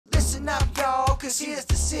listen up, y'all, cause here's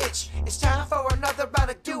the sitch. It's time for another round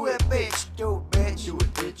of Do It, Bitch. Do it, bitch. Do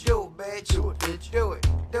it, bitch. Do it, bitch. Do it, bitch. Do it.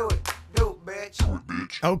 Do it. Do it, bitch. Do it,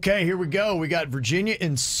 bitch. Okay, here we go. We got Virginia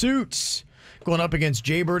in Suits going up against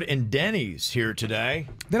Jaybird and Denny's here today.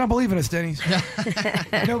 They don't believe in us, Denny's.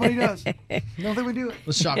 Nobody does. I don't think we do it.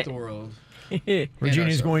 Let's shock the world.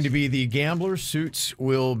 Virginia's going to be the gambler. Suits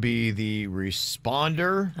will be the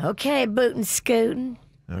responder. Okay, bootin' scootin'.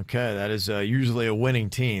 Okay, that is usually a winning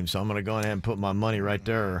team, so I'm going to go ahead and put my money right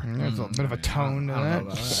there. There's a bit of a tone to that.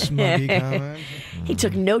 Smuggy comment. He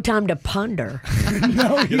took no time to ponder.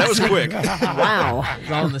 Yeah, that was quick. Wow.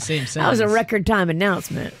 It's all in the same sentence. That was a record time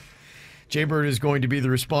announcement. Jaybird is going to be the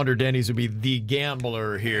responder. Denny's will be the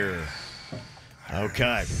gambler here.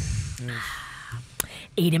 Okay.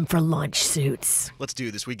 Eat him for lunch, Suits. Let's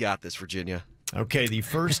do this. We got this, Virginia. Okay, the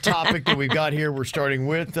first topic that we've got here, we're starting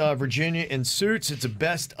with Virginia in Suits. It's a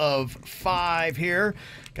best of 5 here.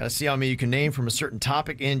 Got to see how many you can name from a certain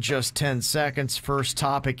topic in just 10 seconds. First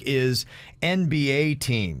topic is NBA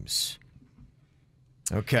teams.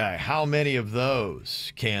 Okay, how many of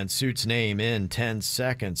those can Suits name in 10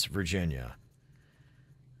 seconds, Virginia?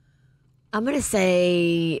 I'm going to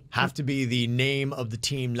say... Have to be the name of the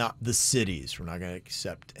team, not the cities. We're not going to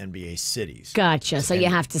accept NBA cities. Gotcha. So you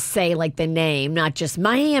have to say, like, the name, not just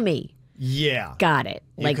Miami. Yeah. Got it.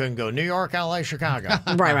 You couldn't go New York, LA, Chicago.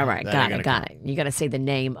 Right. Got it. You got to say the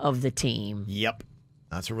name of the team. Yep.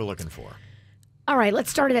 That's what we're looking for. All right, let's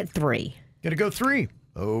start it at 3. Gonna go 3.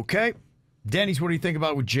 Okay. Denny's, what do you think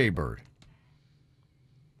about with Jaybird?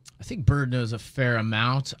 I think Bird knows a fair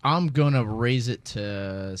amount. I'm going to raise it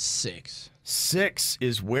to 6. 6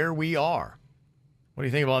 is where we are. What do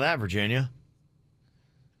you think about that, Virginia?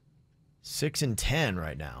 6 and 10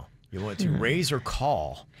 right now. You want to raise or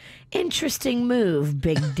call? Interesting move,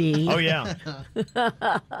 Big D. Oh, yeah.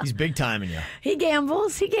 He's big timing you. He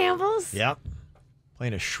gambles. Yep.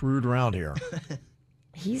 Playing a shrewd round here.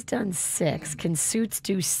 He's done 6. Can Suits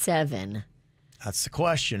do 7? That's the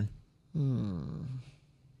question.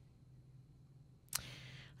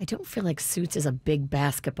 I don't feel like Suits is a big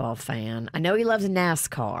basketball fan. I know he loves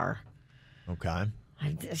NASCAR. Okay. I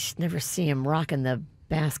just never see him rocking the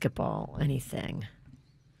basketball anything.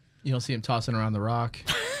 You don't see him tossing around the rock.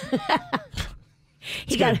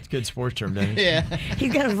 Good sports term, Denny. Yeah.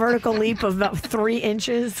 He's got a vertical leap of about 3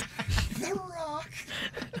 inches. The Rock.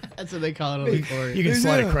 That's what they call it on the court. You can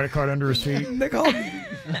slide a credit card under his feet. They call it.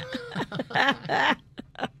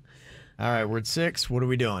 All right, we're at 6. What are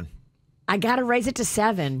we doing? I got to raise it to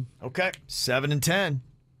 7. Okay, 7 and 10.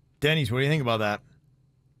 Denny's, what do you think about that?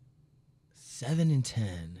 7 and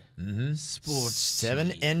 10. Mm-hmm. Sports.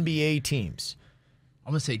 7 team. NBA teams.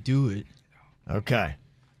 I'm going to say do it. Okay.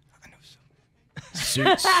 I know so.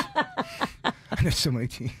 Suits. I know so many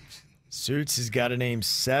teams. Suits has got to name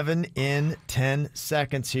 7 in 10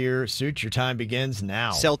 seconds here. Suits, your time begins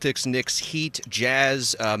now. Celtics, Knicks, Heat,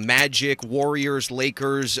 Jazz, Magic, Warriors,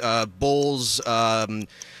 Lakers, Bulls.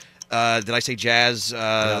 Did I say Jazz?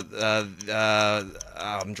 I'm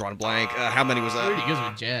drawing a blank. How many was that? Pretty good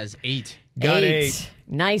with Jazz. 8. Got 8.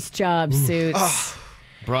 Nice job, Suits.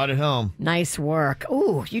 Brought it home. Nice work.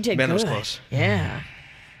 Ooh, you did Man, good. that was close. Yeah.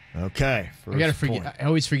 Okay. I gotta first point. forget. I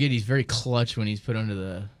always forget he's very clutch when he's put under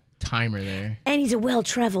the timer there. And he's a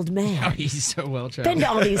well-traveled Oh, man. he's so well traveled. Been to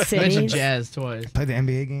all these cities. Mentioned Jazz twice. Played the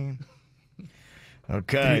NBA game.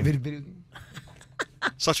 Okay. Video game.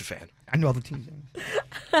 Such a fan. I know all the teams.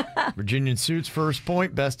 Virginian Suits, first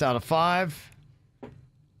point, best out of 5.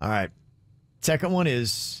 All right. Second one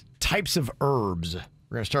is types of herbs.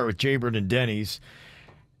 We're going to start with Jaybird and Denny's.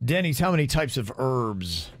 Denny's, how many types of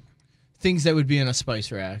herbs? Things that would be in a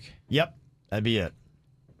spice rack. Yep, that'd be it.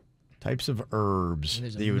 Types of herbs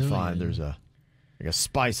There's a that you would find. million. There's a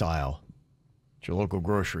spice aisle at your local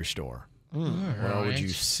grocery store. What would you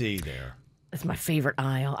see there? That's my favorite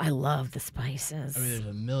aisle. I love the spices. I mean, there's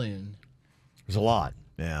a million. There's a lot.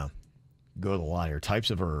 Yeah. Go to the lot here. Types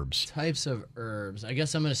of herbs. Types of herbs. I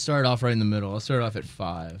guess I'm going to start off right in the middle. I'll start off at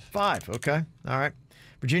 5. 5. Okay. All right.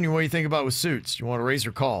 Virginia, what do you think about with Suits? You want to raise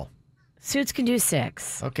or call? Suits can do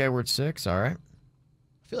 6. Okay, we're at 6. All right.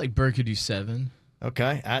 I feel like Burke could do 7.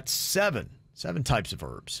 Okay, at 7. 7 types of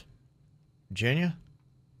herbs. Virginia?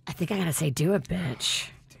 I think I got to say do it, bitch.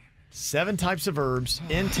 7 types of herbs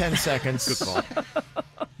in 10 seconds. Good call.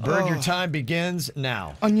 Bird, your time begins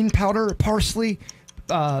now. Onion powder, parsley,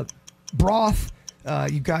 broth.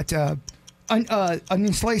 You've got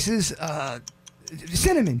onion slices,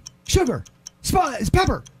 cinnamon, sugar,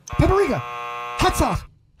 pepper, paprika, hot sauce.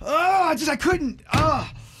 Oh, I couldn't. Oh.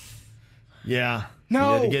 Yeah. No.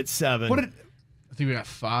 You had to get 7. What did? I think we got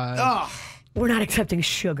 5. Oh. We're not accepting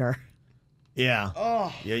sugar. Yeah.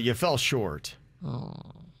 Oh. Yeah, you fell short. Oh.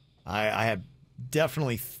 I had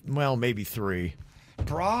definitely, maybe 3.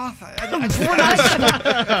 Broth?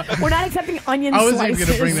 We're not accepting onion I wasn't slices. even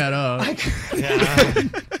gonna bring that up. I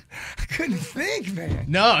couldn't think, man.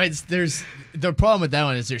 No, there's the problem with that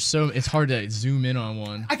one is it's hard to zoom in on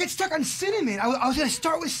one. I get stuck on cinnamon. I was going to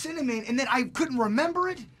start with cinnamon, and then I couldn't remember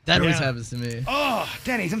it. That always happens to me. Oh,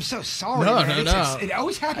 Denny's, I'm so sorry. No, man. no. It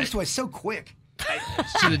always happens to us so quick.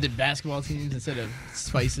 Should have did basketball teams instead of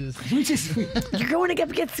spices. You're going up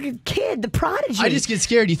against a kid, the prodigy. I just get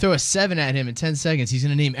scared. You throw a 7 at him in 10 seconds, he's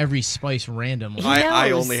gonna name every spice randomly. I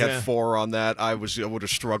knows. only had 4 on that. I would have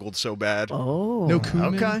struggled so bad. Oh. No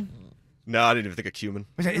cumin. Okay. No, I didn't even think of cumin.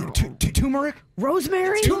 Was that turmeric?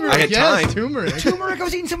 Rosemary? Turmeric. I had Yes, time. turmeric. Turmeric? I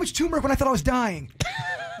was eating so much turmeric when I thought I was dying.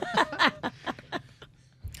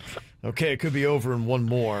 Okay, it could be over in one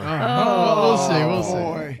more. We'll see.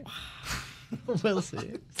 Boy. We'll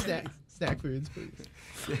see. Snack foods, please.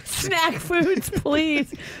 Snack foods,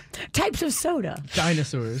 please. Types of soda.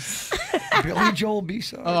 Dinosaurs. Billy Joel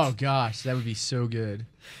B-sides. Oh gosh, that would be so good.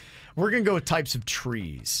 We're going to go with types of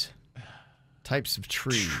trees. Types of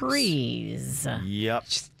trees. Trees. Yep.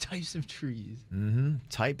 Just types of trees.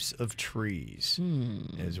 Types of trees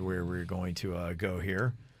is where we're going to go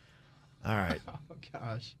here. All right. Oh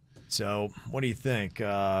gosh. So, what do you think,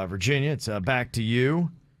 Virginia? It's back to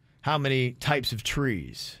you. How many types of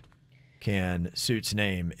trees can Suits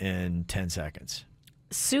name in 10 seconds?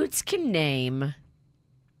 Suits can name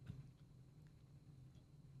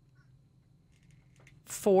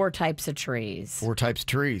 4 types of trees. 4 types of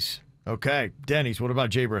trees. Okay. Denny's, what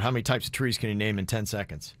about Jaybird? How many types of trees can you name in 10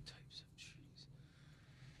 seconds?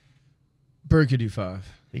 Bird could do 5.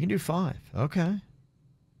 You can do 5. Okay. All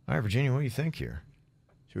right, Virginia, what do you think here?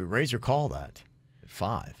 Should we raise or call that at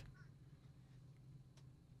 5?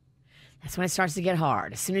 That's when it starts to get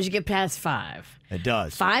hard. As soon as you get past 5. It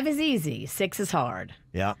does. 5 is easy. 6 is hard.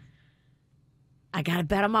 Yeah. I got to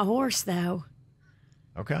bet on my horse, though.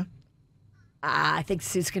 Okay. I think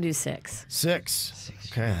Suits can do 6. 6.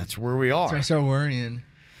 Okay, that's where we So I are. start worrying.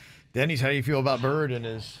 Denny's, how do you feel about Bird and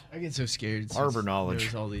his I get so scared. Arbor knowledge?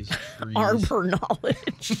 There's all these trees. Arbor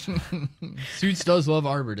knowledge. Suits does love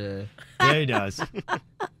Arbor Day. Yeah, he does.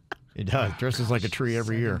 He does. Dresses like a tree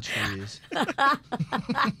every year. Trees.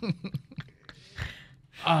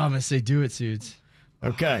 I'm gonna say do it, Suits.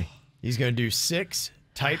 Okay. He's going to do 6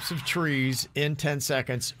 types of trees in 10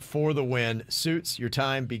 seconds for the win. Suits, your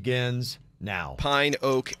time begins now. Pine,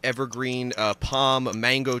 oak, evergreen, palm,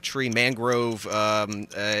 mango tree, mangrove.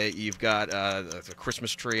 You've got a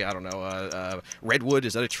Christmas tree. I don't know. Redwood,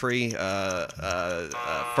 is that a tree? Fern,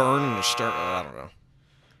 I don't know.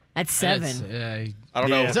 That's 7. I don't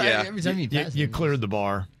know. Yeah. Yeah. Every time you pass You it. cleared the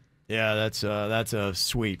bar. Yeah, that's a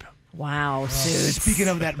sweep. Wow, Suits. Speaking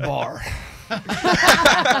of that bar.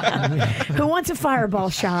 Who wants a fireball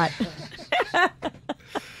shot?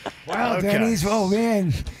 Wow, Okay. Denny's. Oh,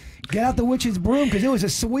 man. Get out the witch's broom because it was a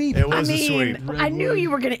sweep. It I was a mean, sweep. I knew you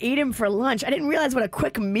were going to eat him for lunch. I didn't realize what a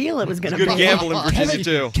quick meal it was going to be. Good gambling, Virginia,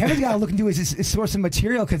 too. Kevin's got to look into his source of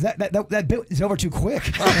material because that bit is over too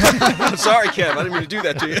quick. I'm sorry, Kev. I didn't mean to do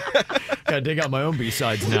that to you. Got to dig out my own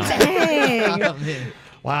B-sides now. Dang. Oh, man.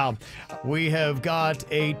 Wow. We have got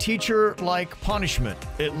a teacher-like punishment,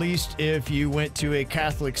 at least if you went to a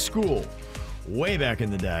Catholic school way back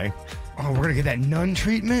in the day. Oh, we're going to get that nun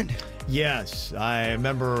treatment? Yes. I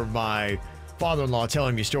remember my father-in-law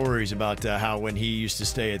telling me stories about how when he used to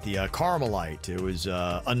stay at the Carmelite, it was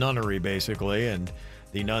a nunnery, basically, and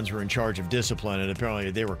the nuns were in charge of discipline, and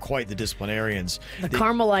apparently they were quite the disciplinarians. The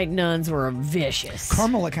Carmelite nuns were vicious.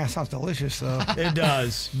 Carmelite kind of sounds delicious, though. It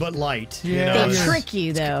does, but light. Yeah, you know, They yeah. trick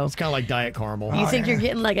you, though. It's kind of like Diet Caramel. You think you're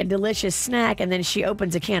getting like a delicious snack, and then she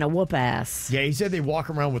opens a can of whoop ass. Yeah, he said they walk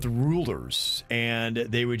around with rulers, and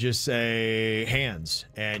they would just say hands,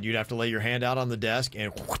 and you'd have to lay your hand out on the desk,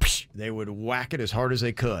 and whoosh, they would whack it as hard as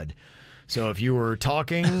they could. So if you were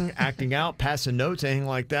talking, acting out, passing notes, anything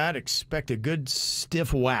like that, expect a good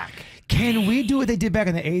stiff whack. Can we do what they did back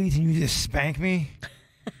in the 80s and you just spank me?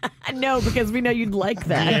 No, because we know you'd like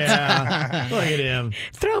that. Yeah, look at him.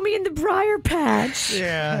 Throw me in the briar patch.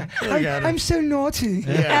 Yeah, look at him. I'm so naughty.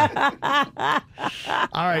 Yeah.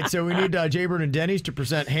 All right, so we need Jaybird and Denny's to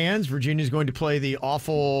present hands. Virginia's going to play the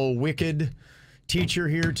awful, wicked teacher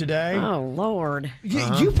here today. Oh, Lord.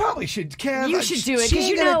 You probably should, Kev. You should do it she because ain't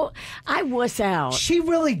you gonna- know I wuss out. She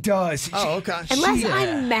really does. Oh, okay. Unless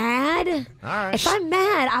I'm mad. All right. If I'm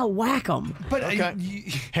mad, I'll whack them. But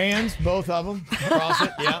Okay. Hands, both of them. Cross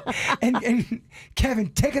it. Yeah. and Kevin,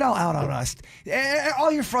 take it all out on us.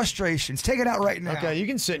 All your frustrations, take it out right now. Okay, you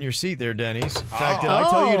can sit in your seat there, Denny's. In fact, did I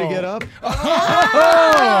tell you to get up?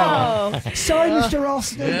 Oh. Sorry, Mr.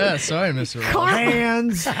 Ralston. Yeah, sorry, Mr. Ross.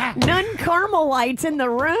 Hands. None Carmelites in the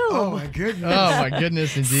room. Oh my goodness. Oh my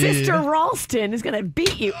goodness, indeed. Sister Ralston is going to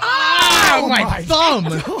beat you. Oh, my my- thumb!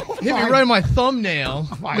 Hit me right in my thumbnail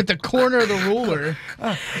with the corner of the ruler.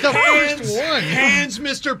 The first one. Hands,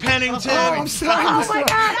 Mr. Pennington. Oh, I'm sorry, Oh, Mr. my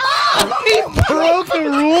God. Oh. He broke the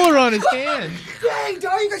ruler on his hand. Dang,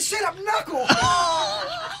 dog, you can shut up, knuckle.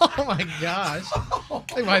 Oh my gosh! I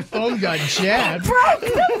think my thumb got jabbed. Broke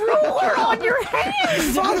the ruler on your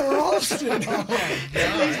hand. Father Ralston.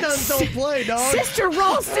 These nuns don't play, dog. Sister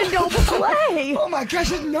Ralston don't play. Oh my gosh,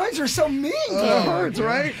 his nuns are so mean. That hurts,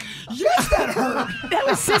 right? Yes, that hurt. That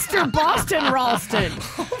was Sister Boston Ralston.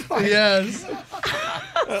 Yes.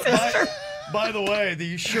 By the way,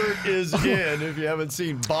 the shirt is in. If you haven't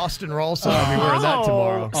seen Boston Ralston, I'll be wearing that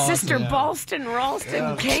tomorrow. Sister yeah. Boston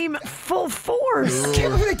Ralston came full force.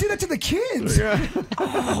 Can't believe they did that to the kids. Are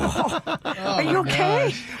you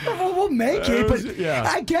okay? We'll make it, but Yeah.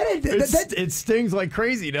 I get it. It stings like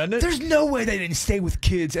crazy, doesn't it? There's no way they didn't stay with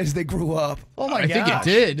kids as they grew up. Oh my I think it gosh.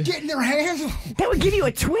 did. Getting their hands. That would give you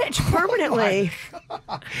a twitch permanently.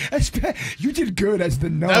 You did good as the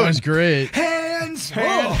nun. That was great. Hands.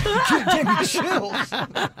 Oh, give me chills.